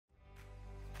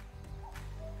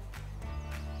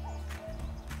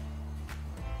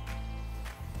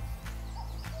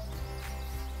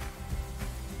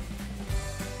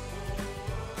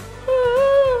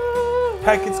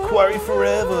Hackett's Quarry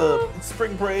forever. It's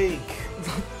spring break.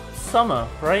 Summer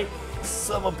break.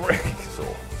 Summer break.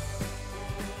 Sure.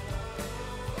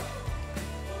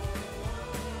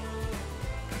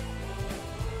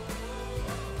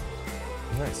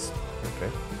 Nice.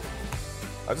 Okay.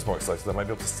 I'm just more excited that I might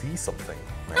be able to see something.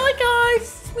 Hi guys,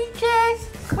 sweet Jess.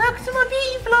 Welcome to my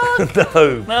beauty vlog.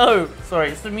 No. No, sorry,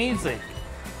 it's the music.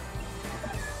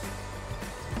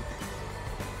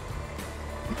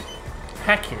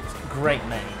 Hackett, great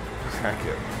name.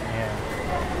 Hackett. Yeah.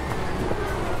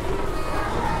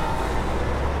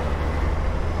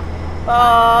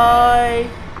 Bye.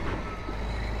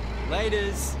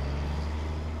 Laters.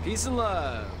 Peace and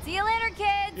love. See you later,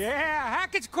 kids. Yeah,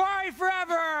 Hackett's Quarry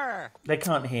forever. They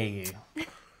can't hear you.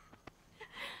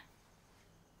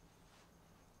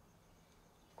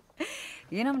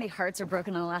 You know how many hearts are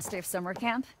broken on the last day of summer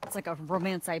camp? It's like a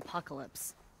romance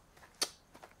apocalypse.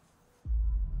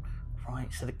 Right,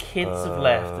 so the kids have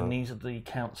left and these are the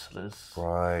counsellors.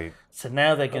 Right. So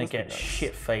now they're going to get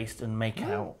shit-faced and make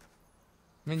out.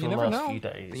 I mean, for you the never last know. few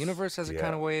days. The universe has a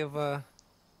kind of way of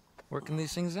working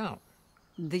these things out.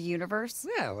 The universe?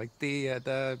 Yeah, like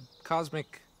the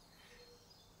cosmic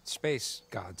space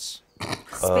gods.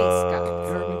 Space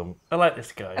god. I like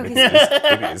this guy. Okay, Maybe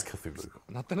it is Cthulhu.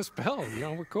 Nothing to spell. You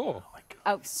know, we're cool.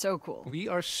 Oh, so cool. We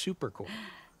are super cool.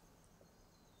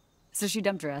 So she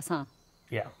dumped her ass, huh?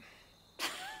 Yeah.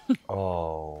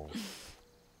 Oh.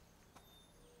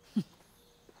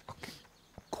 Okay,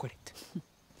 quit it.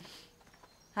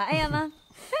 Hi, Emma.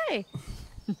 Hey.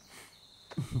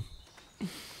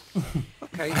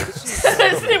 Okay, this is,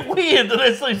 Isn't it weird that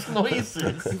there's those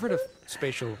noises? you've heard of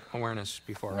spatial awareness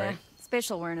before, right?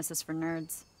 Spatial awareness is for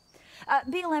nerds.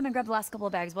 Be a lamb and grab the last couple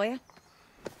of bags, will you?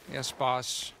 Yes,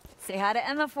 boss. Say hi to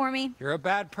Emma for me. You're a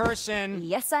bad person.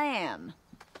 Yes, I am.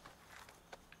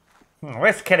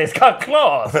 This kid has got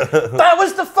claws. That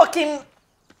was the fucking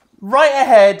right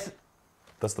ahead.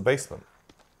 That's the basement.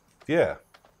 Yeah.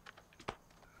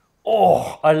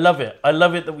 Oh, I love it. I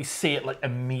love it that we see it like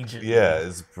immediately. Yeah,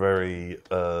 it's very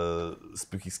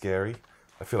spooky, scary.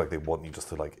 I feel like they want you just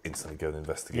to like instantly go and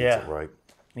investigate it, right?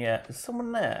 Yeah. Is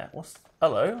someone there?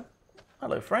 Hello?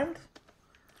 Hello, friend.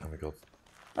 Oh my god.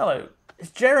 Hello.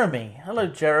 It's Jeremy. Hello,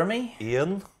 Jeremy.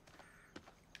 Ian?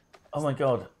 Oh my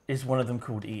god. Is one of them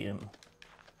called Ian?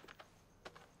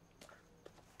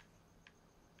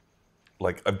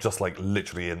 Like, I'm just like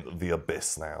literally in the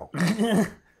abyss now.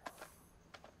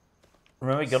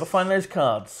 Remember, you gotta find those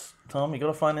cards. Tom, you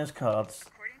gotta find those cards.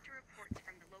 According to reports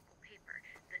from the local paper,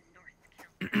 the North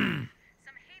killed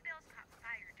some hay bales caught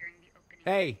fire during the opening.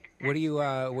 Hey, what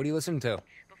are you listening to?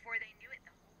 Before they knew it,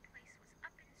 the whole place was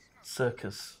up in smoke.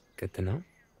 Circus. Good to know.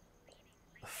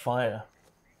 Fire.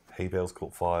 Hay bales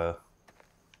caught fire.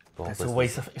 The whole It's place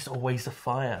always was- it's always a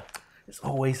fire. It's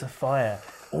always a fire.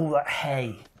 All that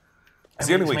hay. It's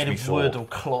the only way made to be of sure. wood or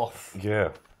cloth. Yeah.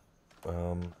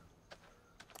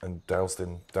 And doused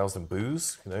in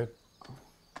booze, you know.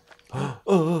 I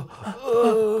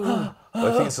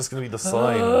think it's just going to be the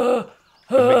sign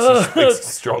that makes you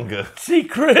stronger.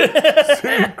 Secret.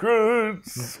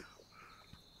 Secrets.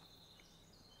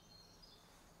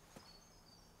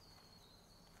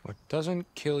 What doesn't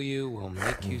kill you will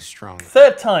make you stronger.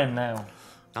 Third time now.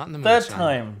 Not in the mood, Third son.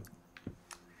 time.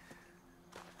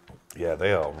 Yeah,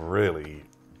 they are really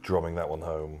drumming that one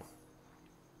home.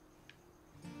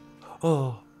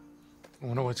 Oh. I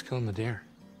wonder what's killing the deer.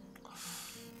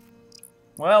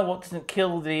 Well, what doesn't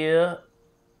kill the deer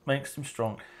makes them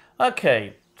strong.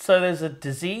 Okay, so there's a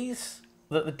disease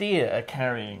that the deer are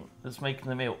carrying that's making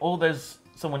them ill. Or there's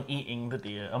someone eating the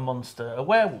deer, a monster, a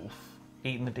werewolf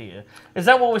eating the deer. Is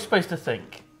that what we're supposed to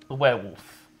think? The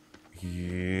werewolf.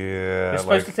 Yeah. We're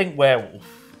supposed to think werewolf.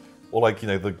 Or like, you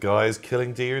know, the guys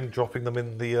killing deer and dropping them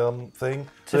in the thing.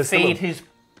 To There's still feed his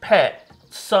pet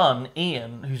son,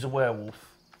 Ian, who's a werewolf.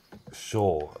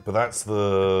 Sure, but that's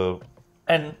the...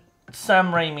 And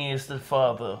Sam Raimi is the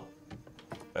father.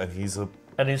 And he's a...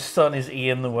 And his son is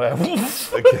Ian the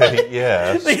werewolf. Okay,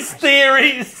 yeah. These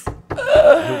theories.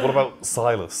 What about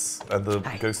Silas and the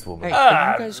ghost woman? Hey,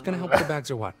 are you guys gonna help with the bags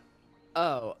or what?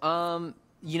 Oh,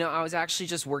 you know, I was actually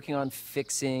just working on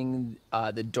fixing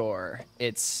the door.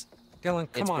 Dylan,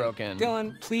 come It's on. broken.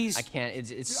 Dylan, please. I can't.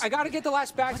 It's. I gotta get the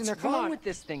last bags in there. Come wrong on. with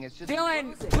this thing? It's just.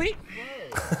 Dylan, please.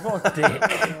 What a dick.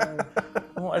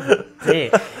 What a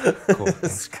dick.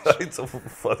 It's kind of a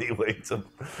funny way to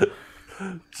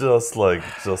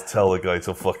just tell the guy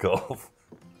to fuck off.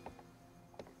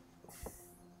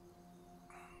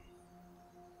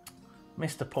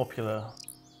 Mr. Popular.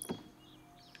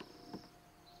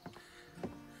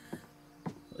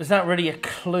 Is that really a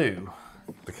clue?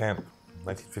 The camp,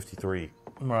 1953.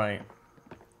 Right.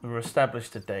 We've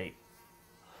established a date.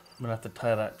 I'm gonna have to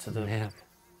tie that to the Man,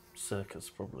 circus,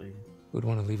 probably. who'd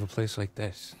want to leave a place like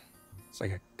this? It's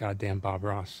like a goddamn Bob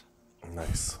Ross.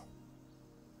 Nice.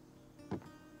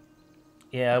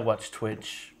 Yeah, I watch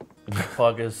Twitch.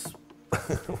 Buggers.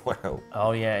 Wow.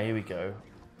 Oh yeah, here we go.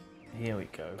 Here we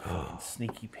go. Fucking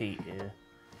Sneaky Pete here.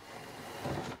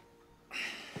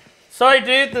 Sorry,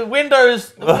 dude. The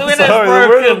window's broken. Sorry, the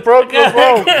window's broken as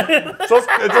well.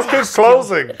 It just keeps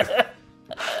closing.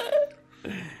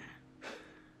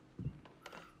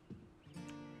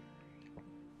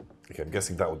 Okay, I'm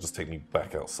guessing that will just take me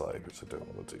back outside, which I don't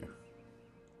want to do.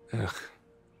 Ugh.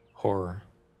 Horror.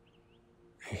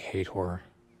 I hate horror.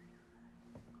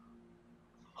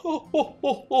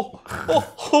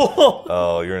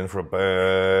 Oh, you're in for a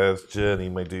bad journey,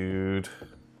 my dude.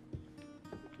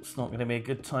 It's not going to be a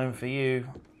good time for you.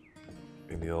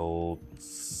 In the old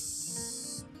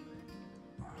spooky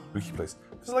place.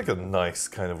 This is like a nice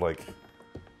kind of like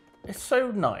It's so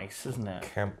nice, isn't it?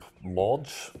 camp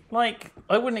lodge. Like,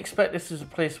 I wouldn't expect this as a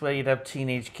place where you'd have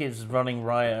teenage kids running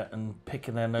riot and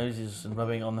picking their noses and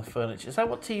rubbing on the furniture. Is that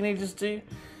what teenagers do?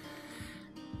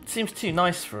 It seems too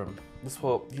nice for them. That's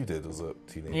what you did as a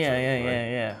teenager.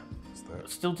 Yeah. What's that?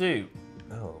 Still do.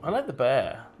 Oh. I like the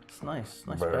bear. It's nice.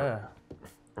 Nice bear.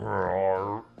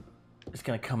 It's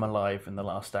going to come alive in the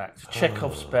last act.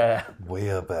 Chekhov's bear.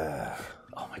 Werebear.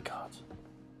 Oh my god.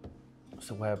 It's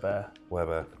a werebear.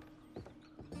 Werebear.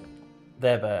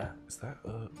 Their bear. Is that a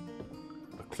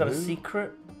Is that a clue?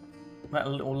 secret? That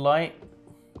little light?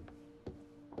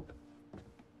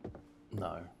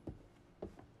 No.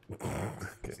 Okay.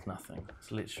 It's nothing.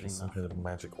 It's literally Some nothing. kind of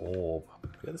magic orb.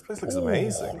 Yeah, this place looks Oh,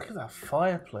 amazing. look at that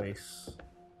fireplace.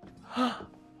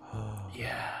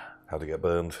 Yeah. How to get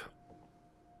burned.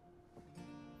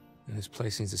 And this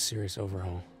place needs a serious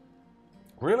overhaul.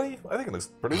 Really? I think it looks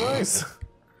pretty nice.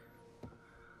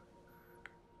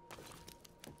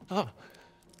 Oh.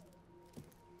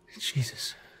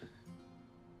 Jesus.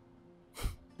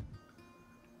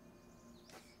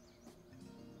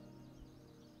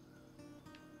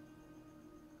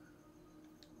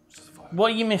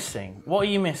 What are you missing? What are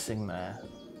you missing there?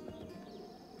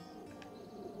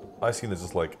 I seen there's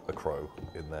just like a crow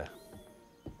in there.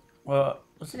 Well,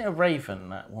 wasn't it a raven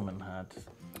that woman had?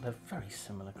 They're very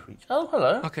similar creatures. Oh,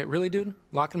 hello. Okay, really, dude?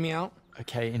 Locking me out?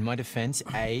 Okay, in my defense,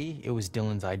 A, it was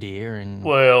Dylan's idea, and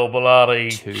Well, bloody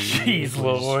 2, jeez, it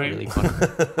was Lloyd. really fun.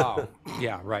 Oh,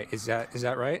 yeah, right. Is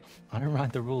that right? I don't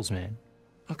write the rules, man.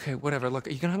 Okay, whatever.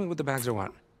 Look, you can help me with the bags or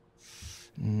what?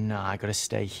 Nah, I gotta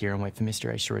stay here and wait for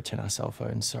Mr. H to return our cell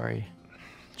phone, sorry.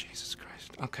 Jesus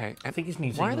Christ. Okay. I think he's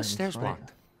New Why are the Zealand, stairs right?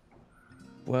 blocked?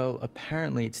 Well,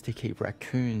 apparently it's to keep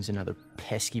raccoons and other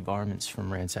pesky varmints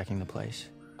from ransacking the place.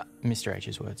 Mr.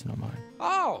 H's words, not mine.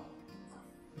 Oh!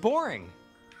 Boring.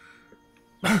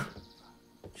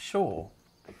 Sure.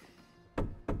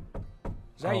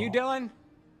 Is that you, Dylan?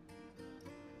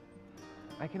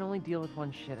 I can only deal with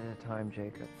one shit at a time,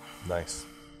 Jacob. Nice.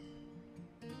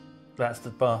 That's the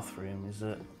bathroom, is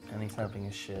it? And he's having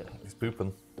a shit. He's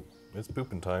pooping. It's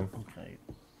pooping time. Okay.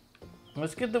 Well,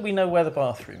 it's good that we know where the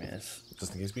bathroom is.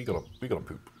 Just in case we gotta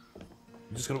poop.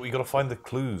 We gotta find the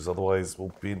clues, otherwise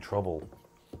we'll be in trouble.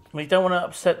 We don't want to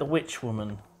upset the witch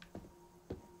woman.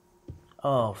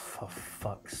 Oh, for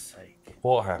fuck's sake.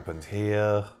 What happened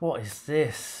here? What is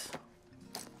this?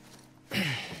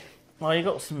 Well, you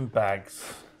got some bags.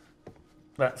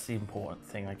 That's the important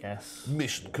thing, I guess.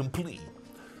 Mission complete.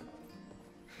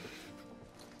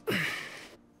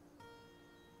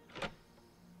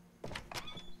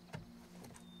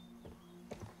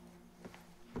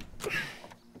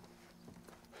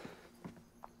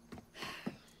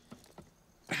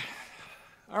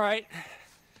 All right.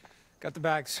 Got the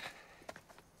bags.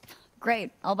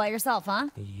 Great. All by yourself, huh?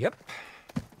 Yep.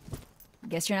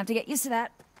 Guess you're gonna have to get used to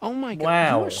that. Oh my god.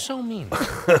 Wow. You are so mean.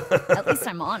 At least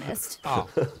I'm honest. Oh,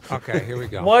 okay, here we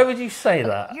go. Why would you say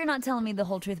that? You're not telling me the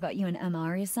whole truth about you and Emma,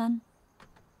 are you, son?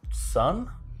 Son?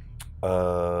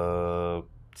 What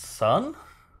Son?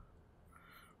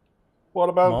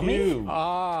 about Mommy? you?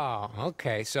 Oh,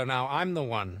 okay. So now I'm the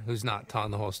one who's not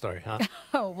telling the whole story, huh?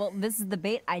 Oh, well, this is the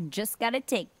bait I just gotta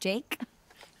take, Jake.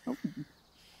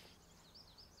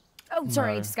 Oh,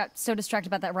 sorry, I just got so distracted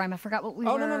about that rhyme. I forgot what we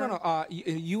were... Oh, no.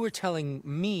 You were telling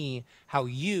me how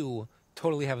you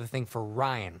totally have a thing for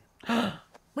Ryan.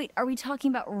 Wait, are we talking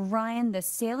about Ryan, the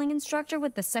sailing instructor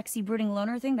with the sexy brooding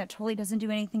loner thing that totally doesn't do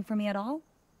anything for me at all?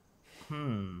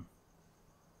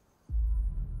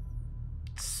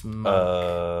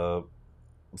 Smug.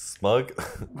 Smug?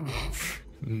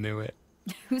 Knew it.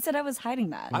 Who said I was hiding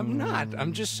that? I'm not.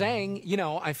 I'm just saying,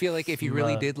 I feel like if you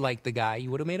really Smug. did like the guy,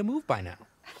 you would have made a move by now.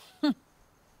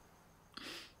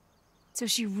 So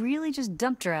she really just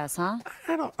dumped her ass, huh?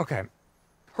 I don't. Okay.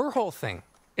 Her whole thing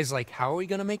is like, how are we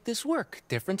gonna make this work?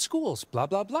 Different schools, blah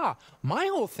blah blah. My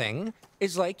whole thing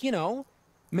is like,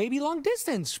 maybe long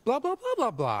distance, blah blah blah blah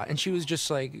blah. And she was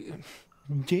just like,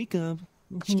 Jacob.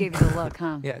 She gave you the look,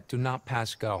 huh? Yeah, do not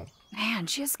pass go. Man,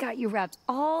 she just got you wrapped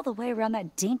all the way around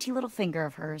that dainty little finger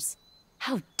of hers.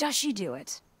 How does she do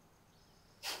it?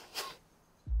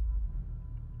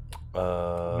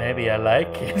 Maybe I like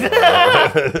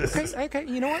it. Okay,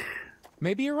 you know what?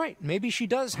 Maybe you're right. Maybe she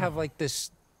does have like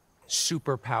this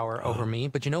superpower over me,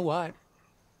 but you know what?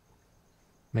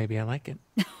 Maybe I like it.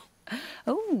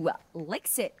 Oh,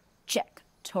 likes it. Check.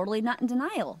 Totally not in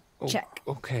denial. Check.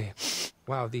 Okay.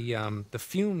 Wow, the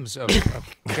fumes of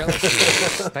jealousy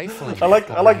are stifling. I like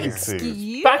over you here.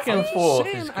 too. Back and forth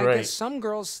Saying, is I great. guess some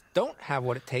girls don't have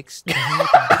what it takes. You're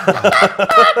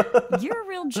a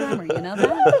real charmer, you know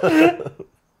that?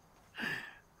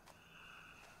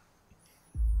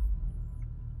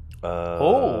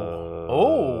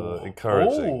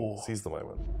 Encouraging. Oh. Seize the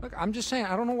moment. Look, I'm just saying,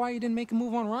 I don't know why you didn't make a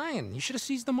move on Ryan. You should have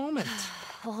seized the moment.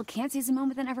 Well, can't seize a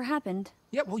moment that never happened.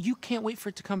 Yeah, well, you can't wait for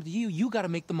it to come to you. You got to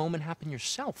make the moment happen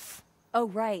yourself. Oh,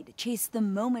 right. Chase the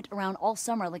moment around all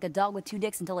summer like a dog with two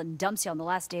dicks until it dumps you on the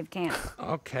last day of camp.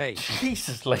 Okay.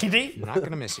 Jesus, lady. I'm not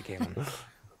gonna miss you, Caitlin.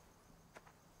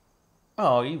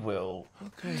 Oh, you will.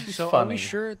 Okay, She's so are funny. we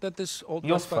sure that this old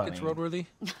You're West Bucket's funny. roadworthy?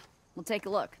 We'll take a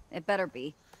look. It better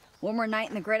be. One more night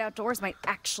in the great outdoors might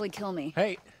actually kill me.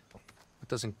 Hey, what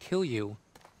doesn't kill you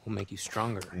will make you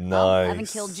stronger. Nice. Well, I haven't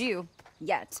killed you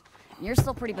yet. You're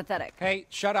still pretty pathetic. Hey,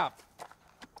 shut up.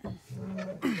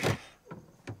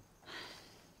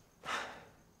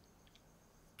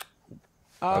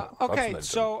 Okay, That's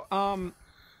so,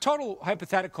 total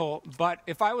hypothetical, but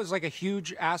if I was like a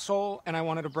huge asshole and I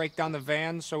wanted to break down the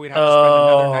van so we'd have to spend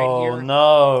another night here,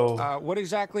 no. what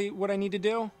exactly would I need to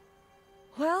do?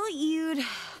 Well, you'd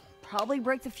probably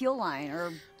break the fuel line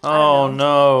or Oh,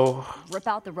 no. rip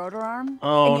out the rotor arm.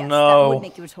 Oh, and yes, no. that would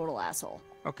make you a total asshole.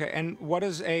 Okay, and what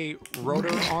does a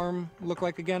rotor arm look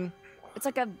like again? It's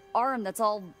like a arm that's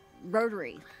all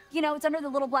rotary. You know, it's under the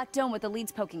little black dome with the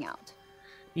leads poking out.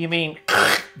 You mean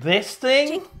this thing?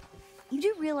 Jake, you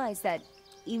do realize that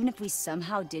even if we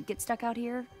somehow did get stuck out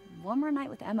here, one more night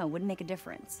with Emma wouldn't make a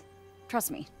difference.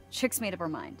 Trust me, Chick's made up her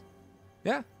mind.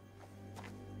 Yeah.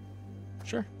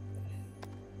 Sure.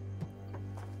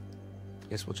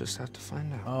 Guess we'll just have to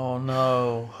find out. Oh,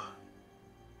 no.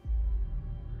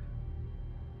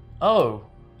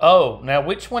 Oh, now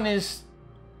which one is...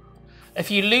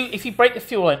 If you break the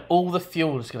fuel line, all the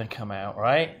fuel is going to come out,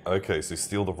 right? Okay, so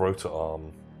steal the rotor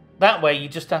arm. That way, you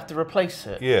just have to replace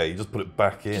it. Yeah, you just put it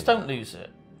back in. Just don't lose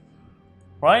it.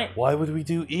 Right? Why would we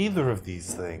do either of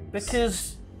these things?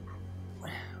 Because...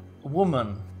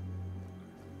 Woman.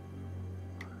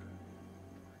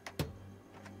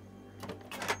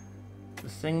 The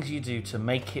things you do to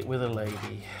make it with a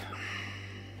lady.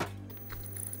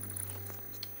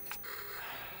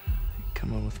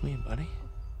 Come on with me, buddy.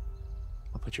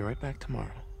 I'll put you right back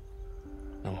tomorrow.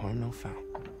 No harm, no foul.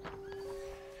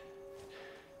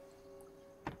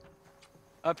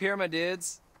 Up here, my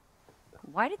dudes.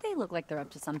 Why did they look like they're up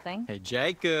to something? Hey,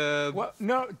 Jacob. What?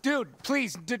 No, dude,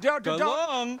 please, don't. Go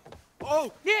long.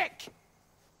 Oh, Nick!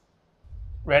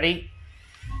 Ready?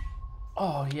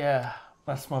 Oh, yeah.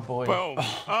 That's my boy. Boom.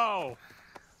 Oh.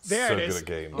 There so it is.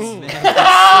 good at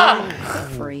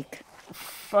games. Freak.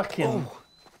 Fucking...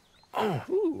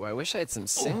 Ooh, I wish I had some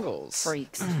singles.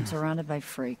 Freaks. I'm surrounded by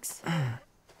freaks.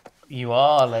 You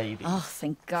are, lady. Oh,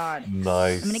 thank God.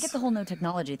 Nice. I'm gonna get the whole no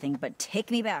technology thing, but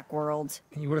take me back, world.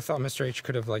 You would have thought Mr. H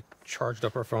could have, like, charged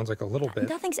up our phones, like, a little bit.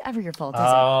 Nothing's ever your fault, is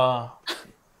Ah.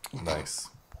 Nice.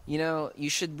 You know, you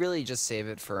should really just save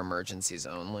it for emergencies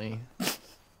only.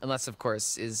 Unless, of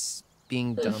course, is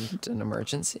being dumped an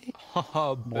emergency?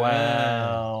 Oh,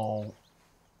 Wow.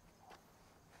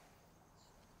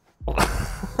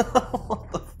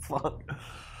 What the fuck?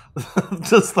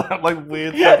 Just that like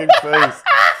weird fucking face.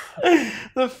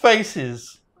 The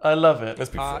faces. I love it. Let's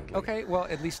be friendly. Okay, well,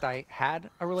 at least I had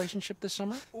a relationship this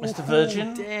summer. Mr.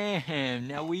 Virgin? Damn,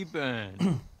 now we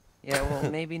burn. Yeah,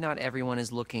 well, maybe not everyone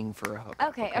is looking for a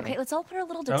hookup. it? Okay, let's all put our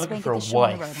little They're dick looking spank for at a the show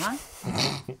on the road, wife.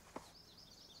 huh?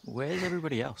 Where's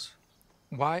everybody else?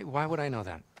 Why would I know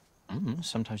that?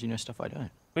 Sometimes you know stuff I don't.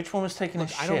 Which one was taking a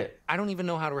shit? I don't even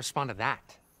know how to respond to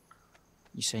that.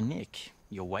 You say, Nick,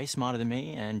 you're way smarter than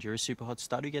me, and you're a super hot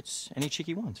stud who gets any chick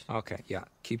he wants. Okay, yeah,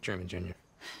 keep dreaming, Junior.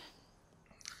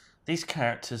 These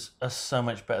characters are so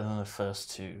much better than the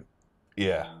first two.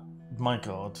 Yeah. My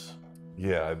God.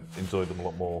 Yeah, I enjoyed them a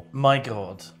lot more. My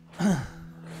God.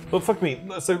 But fuck me,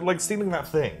 so like stealing that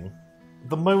thing,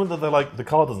 the moment that they're like, the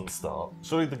car doesn't start,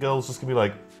 surely the girl's just gonna be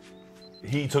like,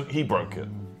 he broke it.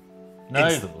 No,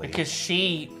 Instantly.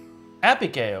 because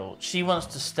Abigail, she wants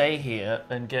to stay here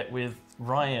and get with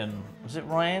Ryan. Was it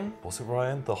Ryan? Was it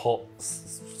Ryan? The hot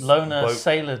Loner boat,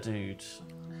 sailor dude.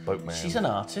 boatman. She's an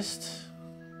artist.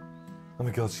 Oh my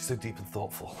god, she's so deep and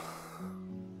thoughtful.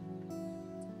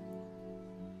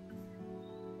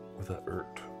 With that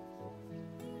ert.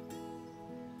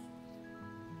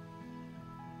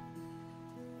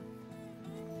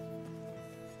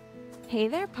 Hey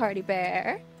there, party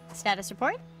bear. Status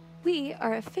report? We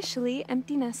are officially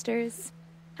empty nesters.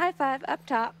 High five up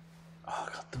top. Oh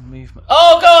god, the movement.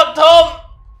 Oh god, Tom!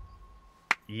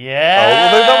 Yeah.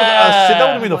 Oh, well, that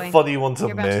would have been Boy, a funny one to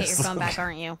You're about to get miss. your phone back,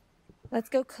 aren't you? Let's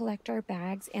go collect our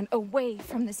bags and away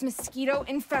from this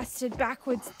mosquito-infested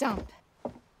backwoods dump.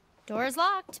 Door's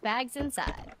locked, bags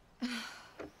inside.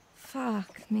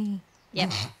 Fuck me.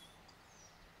 Yep.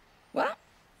 Well,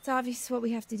 it's obvious what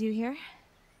we have to do here.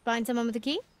 Find someone with a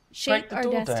key? Shape the our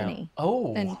door down. destiny.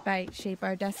 Oh. And by shape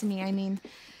our destiny, I mean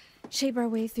shape our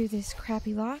way through this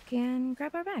crappy lock and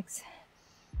grab our bags.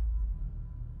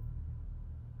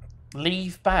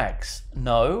 Leave bags?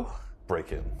 No.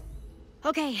 Break in.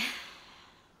 Okay,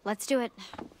 let's do it.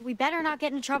 We better not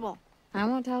get into trouble. I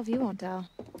won't tell if you won't tell.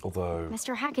 Although,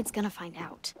 Mr. Hackett's gonna find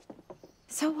out.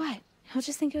 So what? He'll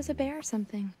just think it was a bear or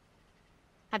something.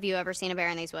 Have you ever seen a bear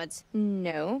in these woods?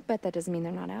 No, but that doesn't mean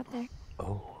they're not out there.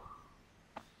 oh,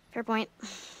 Fair point.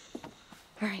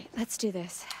 All right, let's do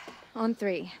this. On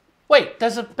 3. Wait,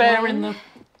 there's a bear in the.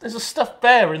 There's a stuffed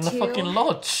bear in the 2. fucking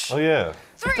lodge. oh yeah,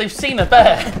 They've seen a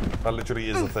bear. that literally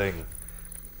is a thing.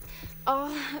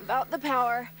 All about the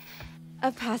power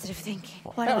of positive thinking.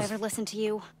 Why do I ever listen to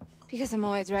you? Because I'm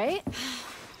always right.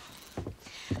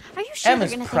 Are you sure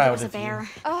Emma's they're gonna think proud it was a of you. bear?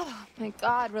 Oh my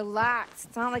god, relax.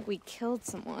 It's not like we killed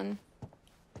someone.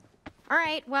 All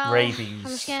right, well, Rabies.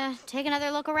 I'm just gonna take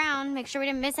another look around, make sure we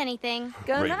didn't miss anything.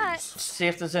 Go Rabies. nuts. See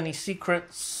if there's any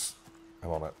secrets. I'm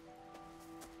on it.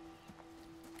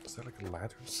 Is there like a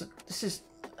ladder? So this is.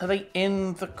 Are they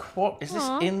in the quarry? Is this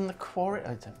Aw. in the quarry? I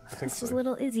don't know. I think This is so.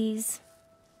 little Izzy's.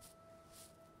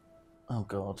 Oh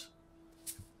god.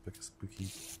 Like a spooky.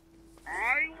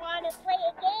 I want to play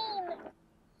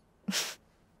a game.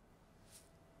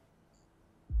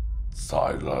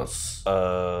 Silas.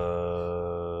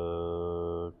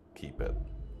 Keep it.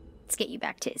 Let's get you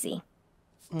back to Izzy.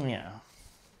 Yeah.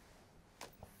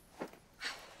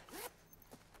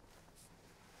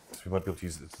 So we might be able to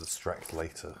use it to distract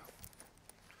later.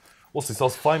 Also, so I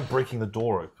was fine breaking the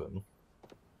door open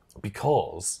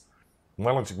because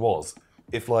my logic was,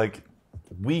 if like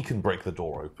we can break the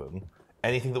door open,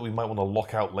 anything that we might want to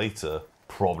lock out later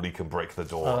probably can break the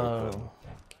door open.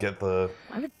 Get the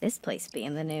Why would this place be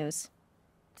in the news?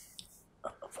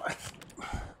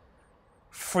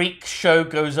 Freak show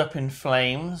goes up in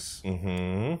flames.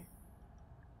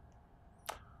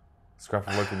 scrap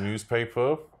of local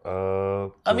newspaper.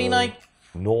 I mean,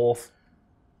 North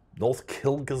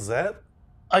Kill Gazette.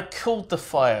 I called the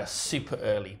fire super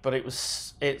early, but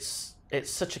it's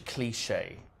such a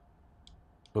cliche.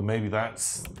 But maybe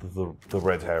that's the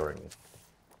red herring.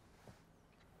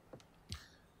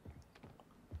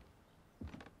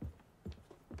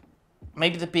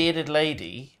 Maybe the bearded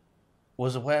lady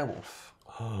was a werewolf.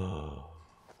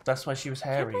 That's why she was I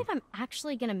can't hairy. believe I'm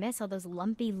actually gonna miss all those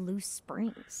lumpy, loose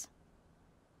springs.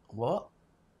 What?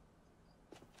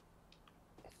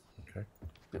 Okay.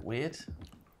 Bit weird.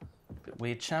 Bit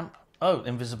weird, champ. Oh,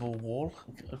 invisible wall.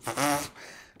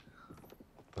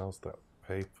 How's that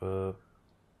paper?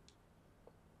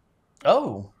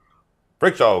 Oh.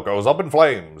 Freak show goes up in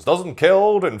flames, dozen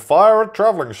killed in fire at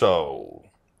traveling show.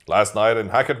 Last night in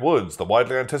Hackett Woods, the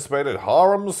widely anticipated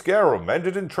Harem Scarum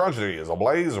ended in tragedy as a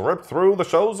blaze ripped through the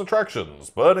show's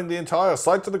attractions, burning the entire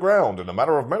site to the ground in a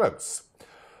matter of minutes.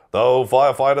 Though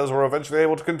firefighters were eventually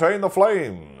able to contain the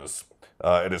flames,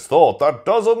 it is thought that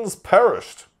dozens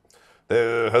perished.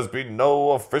 There has been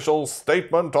no official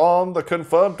statement on the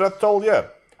confirmed death toll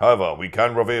yet. However, we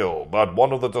can reveal that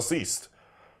one of the deceased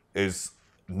is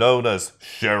known as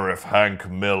Sheriff Hank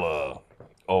Miller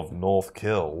of North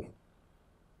Kill.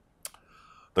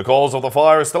 The cause of the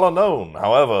fire is still unknown.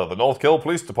 However, the North Kill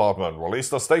Police Department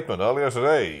released a statement earlier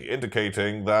today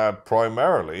indicating that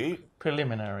preliminary,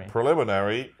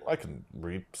 I can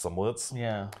read some words.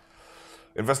 Yeah.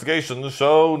 Investigations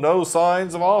show no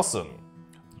signs of arson.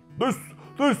 This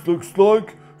looks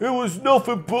like it was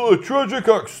nothing but a tragic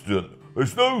accident.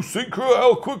 There's no secret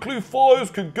how quickly fires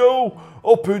can go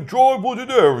up in dry wooded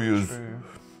areas. True.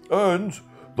 And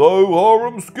though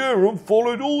Harem Scarum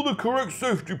followed all the correct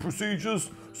safety procedures,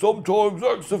 sometimes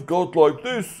acts of God like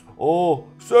this are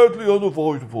sadly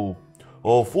unavoidable.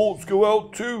 Our thoughts go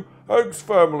out to Hank's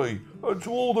family and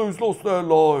to all those lost their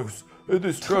lives in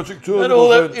this tragic turn And of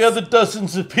all events. the other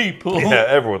dozens of people. Yeah,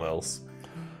 everyone else.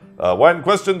 When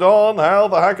questioned on how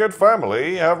the Hackett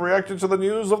family have reacted to the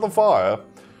news of the fire,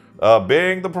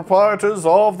 being the proprietors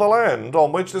of the land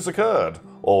on which this occurred,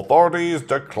 authorities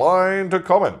declined to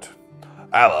comment.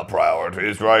 Our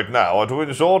priorities right now are to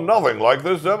ensure nothing like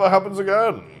this ever happens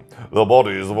again. The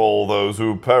bodies of all those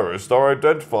who perished are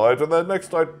identified and their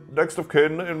next of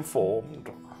kin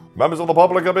informed. Members of the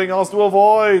public are being asked to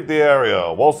avoid the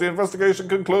area whilst the investigation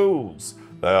concludes.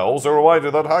 They are also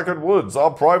reminded that Hackett Woods are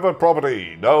private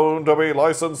property, known to be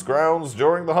licensed grounds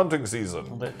during the hunting season.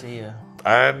 Oh dear.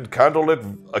 And a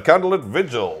candlelit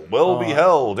vigil will be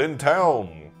held in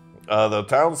town, the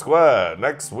town square,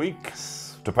 next week,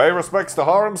 to pay respects to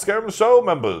Harem Scarum show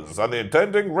members and the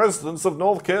attending residents of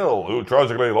North Kill who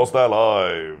tragically lost their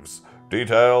lives.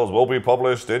 Details will be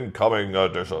published in coming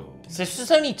editions. So this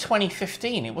was only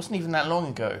 2015. It wasn't even that long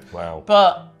ago. Wow.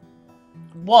 But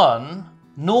one,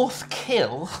 North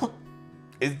Kill.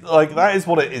 That is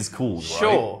what it is called, right?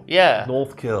 Sure, yeah.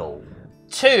 North Kill.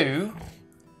 Two,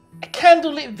 a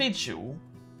candlelit vigil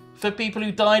for people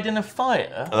who died in a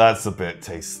fire. That's a bit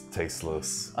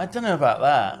tasteless. I don't know about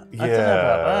that. I don't know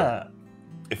about that.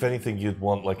 If anything, you'd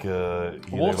want like a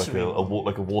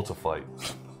water fight,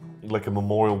 like a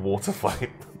memorial water fight,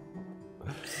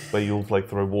 where you'll like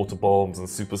throw water bombs and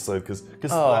super soakers. They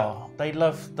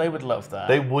would love that.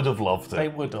 They would have loved it. They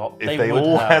would. If they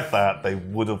all had that, they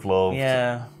would have loved.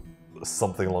 Yeah.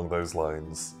 Something along those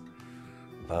lines.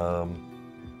 Well,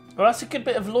 that's a good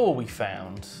bit of lore we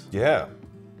found. Yeah.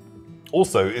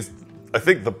 Also, I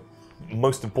think the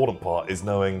most important part is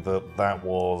knowing that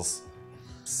was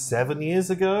 7 years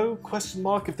ago? Question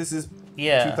mark. If this is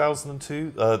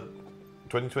 2002,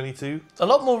 2022. A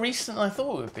lot more recent than I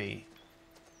thought it would be.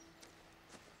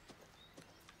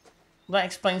 That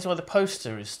explains why the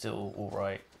poster is still all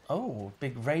right. Oh,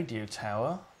 big radio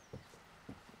tower.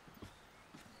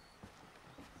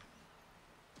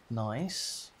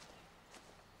 Nice.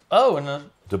 Oh, and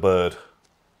The bird.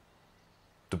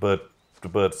 The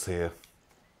bird's here.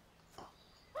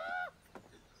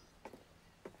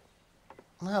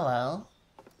 Hello.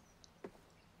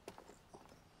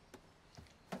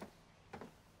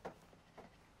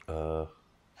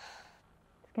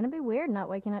 It's gonna be weird not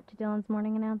waking up to Dylan's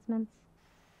morning announcements.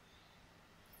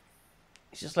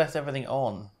 He's just left everything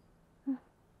on.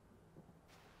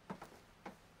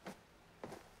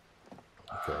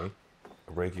 Okay.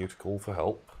 A radio to call for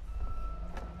help.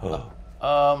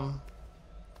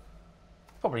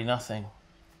 Probably nothing.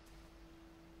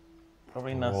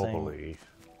 Probably nothing. Probably.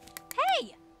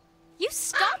 Hey! You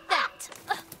stop that!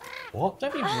 What?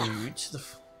 Don't be rude.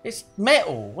 It's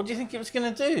metal. What do you think it was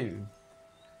going to do?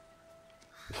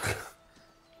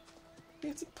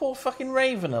 Leave the poor fucking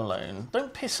raven alone.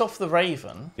 Don't piss off the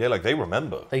raven. Yeah, like they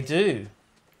remember. They do.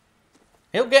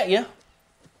 He'll get you.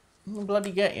 He'll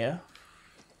bloody get you.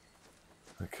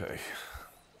 Okay.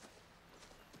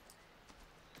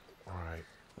 Alright.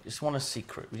 We just want a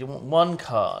secret. We want one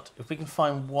card. If we can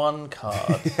find one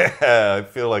card, yeah, I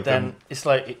feel like then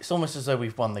it's almost as though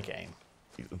we've won the game.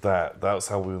 That's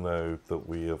how we'll know that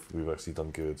we've actually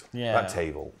done good. Yeah. That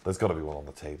table. There's got to be one on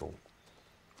the table.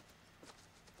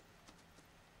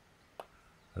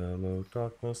 Hello,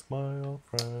 darkness, my old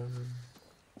friend.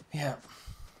 Yeah.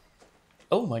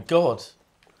 Oh my god.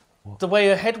 What? The way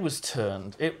her head was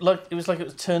turned, it was like it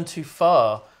was turned too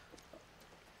far.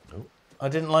 Oh. I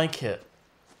didn't like it.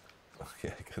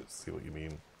 Yeah, I can see what you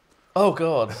mean. Oh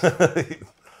god.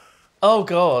 Oh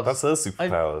god. That's her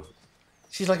superpower.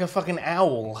 She's like a fucking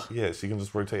owl. Yeah, she can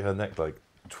just rotate her neck like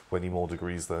 20 more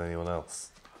degrees than anyone else.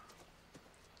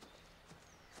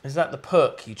 Is that the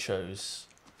perk you chose?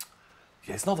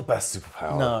 Yeah, it's not the best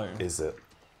superpower, no. Is it?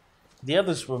 The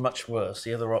others were much worse,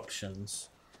 the other options.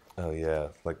 Oh yeah,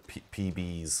 like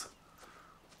PBs.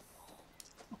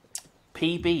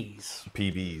 PBs?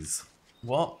 PBs.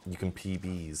 What? You can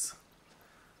PBs.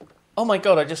 Oh my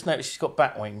god, I just noticed she's got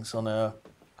bat wings on her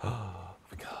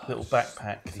little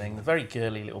backpack thing. A very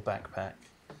girly little backpack.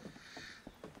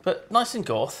 But nice and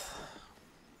goth.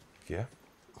 Yeah.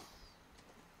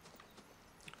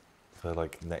 Her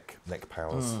like neck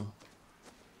powers.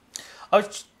 Do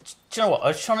you know what? I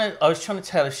was trying to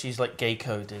tell if she's like gay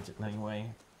coded in any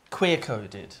way. Queer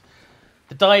coded.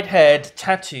 The dyed head,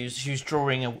 tattoos, she was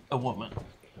drawing a woman.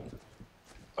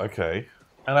 Okay.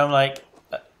 And I'm like,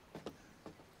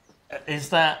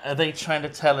 are they trying to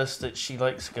tell us that she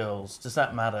likes girls? Does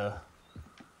that matter?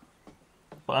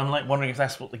 But I'm like wondering if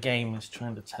that's what the game is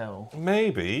trying to tell.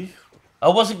 Maybe. I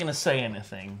wasn't going to say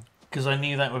anything. Because I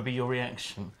knew that would be your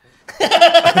reaction.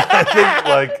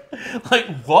 I think, Like,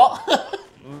 what?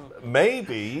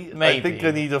 maybe. I Maybe. think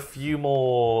I need a few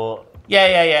more...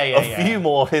 Yeah. few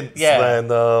more hints Yeah.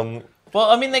 than... Well,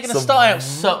 I mean, they're going to start out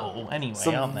subtle anyway,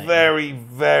 some aren't they? very,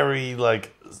 very,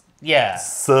 like... Yeah.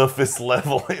 Surface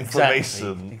level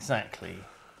information. Exactly.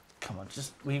 Come on,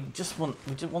 we just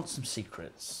want some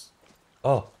secrets.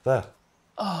 Oh, there.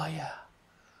 Oh yeah.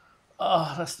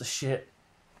 Oh, that's the shit.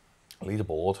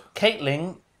 Leaderboard.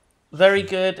 Caitlin, very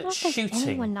good I at don't think shooting.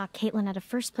 anyone knocked Caitlin out of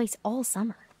first place all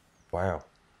summer. Wow.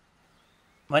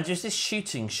 Mind you, is this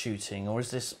shooting, or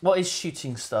is this what is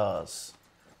Shooting Stars?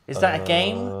 Is that a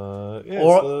game? Yeah,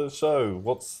 Or- it's the show.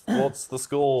 What's the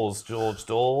scores, George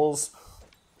Dawes?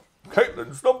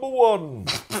 Caitlin's number 1.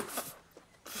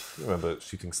 You remember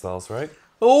Shooting Stars, right?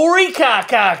 Eureka!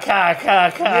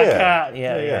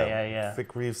 Yeah.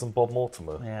 Vic Reeves and Bob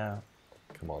Mortimer. Yeah.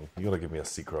 Come on, you gotta give me a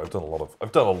secret. I've done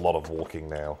a lot of walking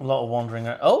now. A lot of wandering.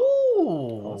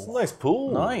 Oh, it's a nice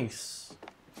pool. Nice.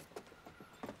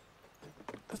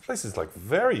 This place is like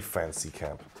very fancy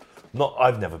camp.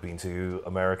 I've never been to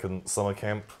American summer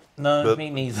camp. No, but me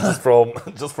neither.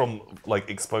 Just from like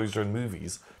exposure in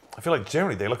movies, I feel like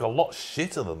generally they look a lot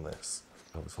shitter than this.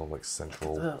 Oh, this whole like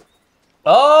central.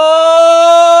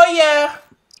 Oh yeah.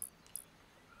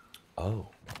 Oh.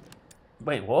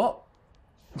 Wait, what?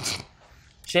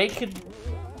 Jacob.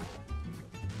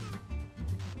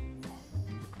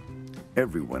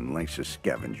 Everyone likes a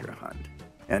scavenger hunt.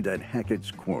 And at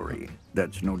Hackett's Quarry,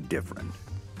 that's no different.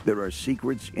 There are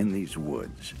secrets in these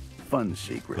woods. Fun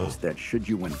secrets that, should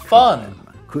you uncover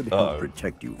them, could help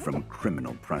protect you from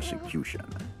criminal prosecution.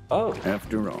 Oh.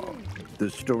 After all, the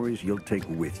stories you'll take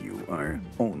with you are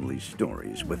only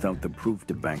stories without the proof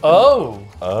to back them up.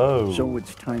 Oh. So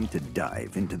it's time to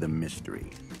dive into the mystery,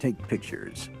 take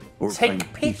pictures, or Take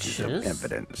find pieces of pictures?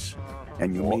 evidence.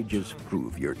 And you may just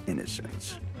prove your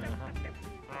innocence.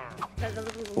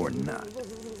 Or not.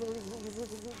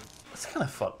 That's kind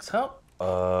of fucked up.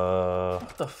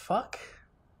 What the fuck?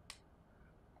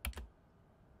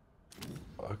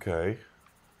 Okay.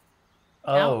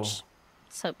 Oh. Ouch.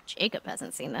 Let's hope Jacob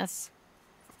hasn't seen this.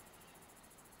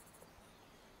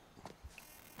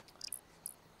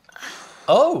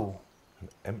 Oh. An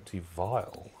empty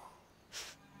vial.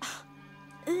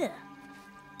 Ugh.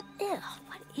 Ugh,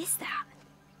 what is that?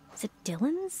 Is it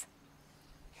Dylan's?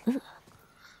 Ugh.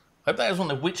 I hope that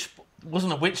wasn't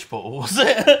a witch bottle, was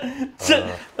it?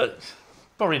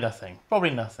 Probably nothing.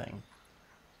 Probably nothing.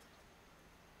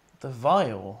 The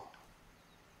vial.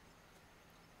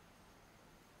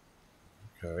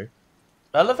 Okay.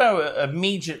 I love how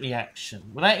immediate reaction,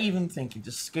 without even thinking,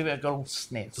 just give it a good old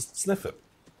sniff. Just sniff it.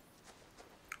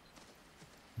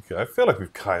 Okay, I feel like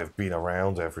we've kind of been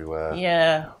around everywhere.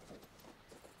 Yeah.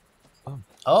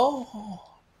 Oh.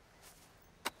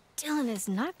 Dylan is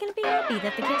not going to be happy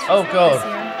that the kids. Oh, God.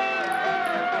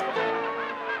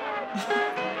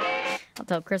 I'll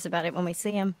tell Chris about it when we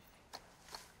see him.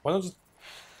 Why not just...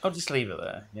 I'll just leave it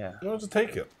there, yeah. Why not just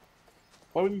take it?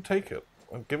 Why wouldn't you take it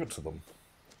and give it to them?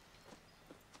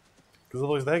 Because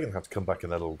otherwise they're going to have to come back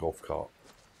in their little golf cart.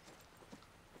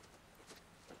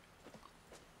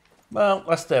 Well,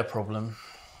 that's their problem.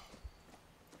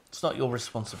 It's not your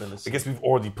responsibility. I guess we've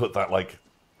already put that, like,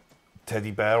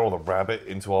 teddy bear or the rabbit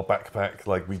into our backpack.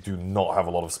 Like, we do not have a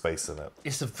lot of space in it.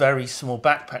 It's a very small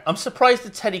backpack. I'm surprised the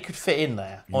teddy could fit in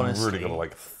there, honestly. You're really got to,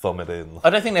 like, thumb it in. I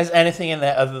don't think there's anything in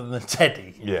there other than the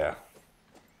teddy. Yeah.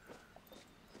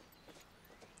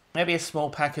 Maybe a small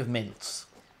pack of mints.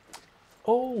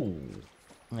 Oh.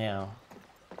 Yeah.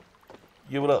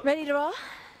 Give it up. Ready to roll?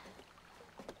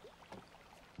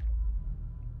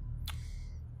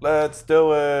 Let's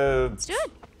do it. Let's do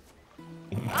it.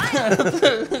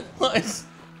 Nice.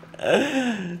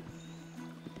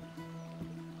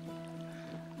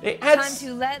 It Time adds.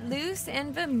 to let loose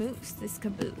and vamoose this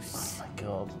caboose. Oh my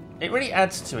god! It really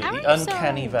adds to it. How The are you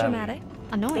uncanny so valley. dramatic?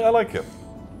 Annoying. Yeah, I like it.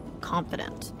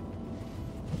 Confident.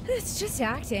 It's just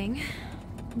acting.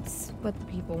 It's what the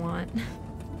people want.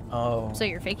 Oh. So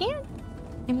you're faking it?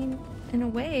 I mean, in a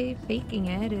way, faking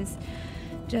it is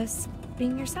just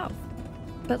being yourself,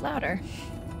 but louder.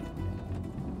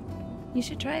 You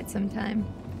should try it sometime.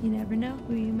 You never know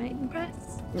who you might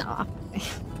impress. Nah.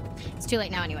 It's too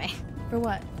late now anyway. For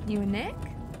what? You and Nick?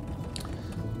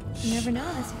 You never know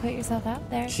unless you put yourself out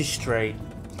there. She's straight.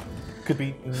 Could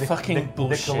be Fucking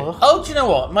bullshit. Nicola. Oh, do you know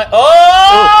what? My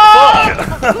oh!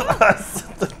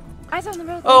 Eyes on the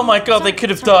road. Oh my god! They Sorry, could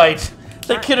have sorry. died.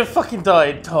 They could have fucking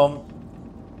died, Tom.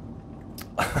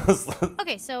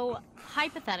 Okay, so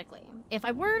hypothetically, if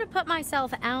I were to put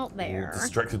myself out there,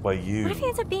 Distracted by you. what if he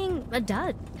ends up being a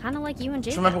dud, kind of like you and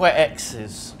Jacob? Just remember where X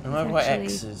is. Remember where actually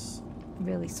X is.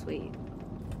 Really sweet.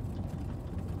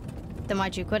 Then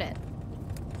why'd you quit it?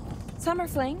 Summer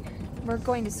fling. We're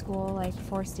going to school like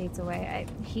 4 states away.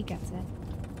 He gets it.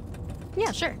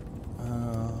 Yeah, sure.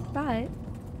 But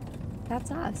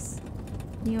that's us.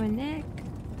 You and Nick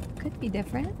could be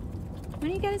different. When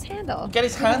do you get his handle? Get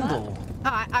his handle. Oh,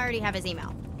 I already have his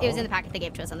email. It was in the packet they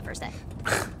gave to us on the first day.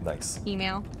 Nice.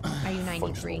 Email? Are you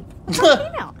 93?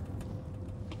 Email.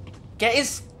 Get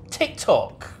his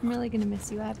TikTok. I'm really gonna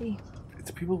miss you, Abby.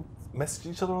 Do people message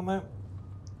each other on that?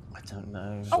 I don't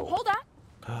know. Oh, hold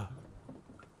on.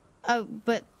 Oh,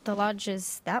 but the lodge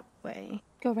is that way.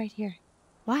 Go right here.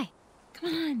 Why? Come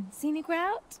on, scenic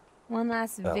route. One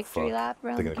last victory fuck. lap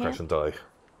around They're the gonna crash camp. and die.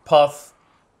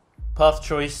 Path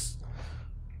choice.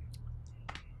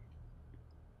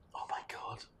 Oh my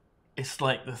god. It's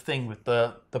like the thing with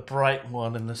the bright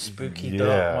one and the spooky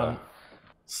dark one.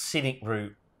 Scenic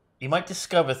route. You might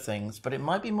discover things, but it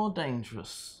might be more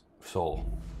dangerous. Sure,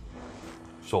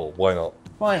 why not?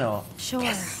 Why not? Sure.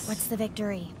 What's the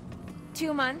victory?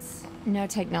 2 months, no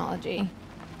technology.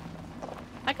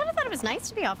 I kind of thought it was nice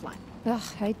to be offline. Ugh,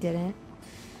 I didn't.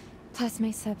 Plus,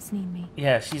 my subs need me.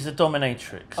 Yeah, she's a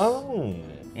dominatrix. Oh.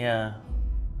 Yeah.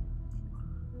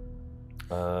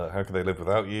 How can they live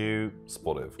without you?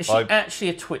 Sportive. Is she actually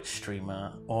a Twitch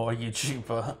streamer or a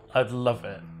YouTuber? I'd love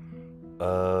it.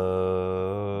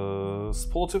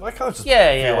 Sportive? I kind of just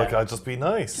Yeah. feel like I'd just be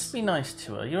nice. Just be nice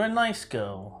to her. You're a nice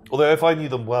girl. Although if I knew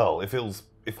them well, if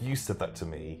you said that to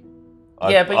me,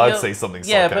 I'd say something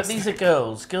Yeah, sarcastic. but these are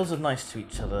girls. Girls are nice to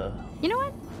each other. You know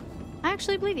what? I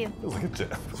actually believe you. Like a gem.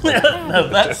 No,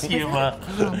 that's humour.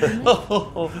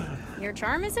 Your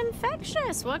charm is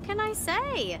infectious. What can I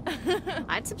say?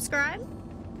 I'd subscribe.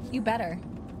 You better.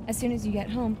 As soon as you get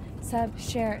home, sub,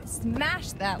 share,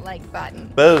 smash that like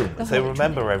button. Boom. The So whole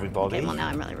remember, everybody. Okay, well, now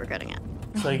I'm really regretting it.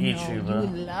 So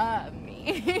YouTuber. You love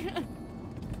me.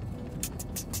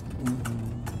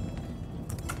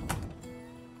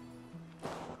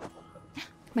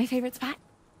 My favorite spot?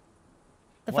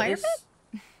 The What fire is-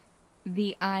 pit?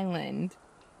 The island.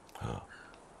 Oh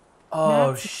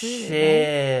Not secluded,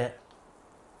 shit.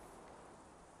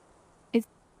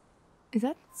 Is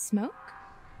that smoke?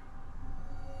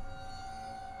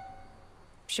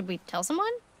 Should we tell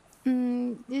someone?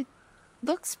 It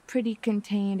looks pretty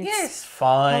contained. Yes,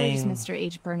 Probably just fine. Mr.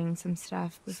 H burning some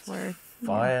stuff before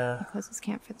Fire. he closes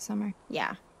camp for the summer.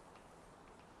 Yeah.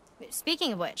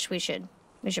 Speaking of which, we should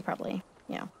probably,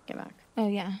 get back. Oh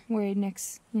yeah, worried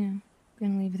Nick's, gonna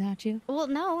leave without you. Well,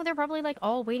 no, they're probably like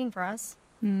all waiting for us.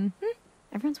 Mm-hmm.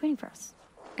 Everyone's waiting for us.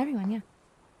 Everyone, yeah.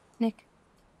 Nick,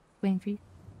 waiting for you.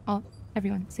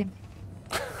 Everyone, same.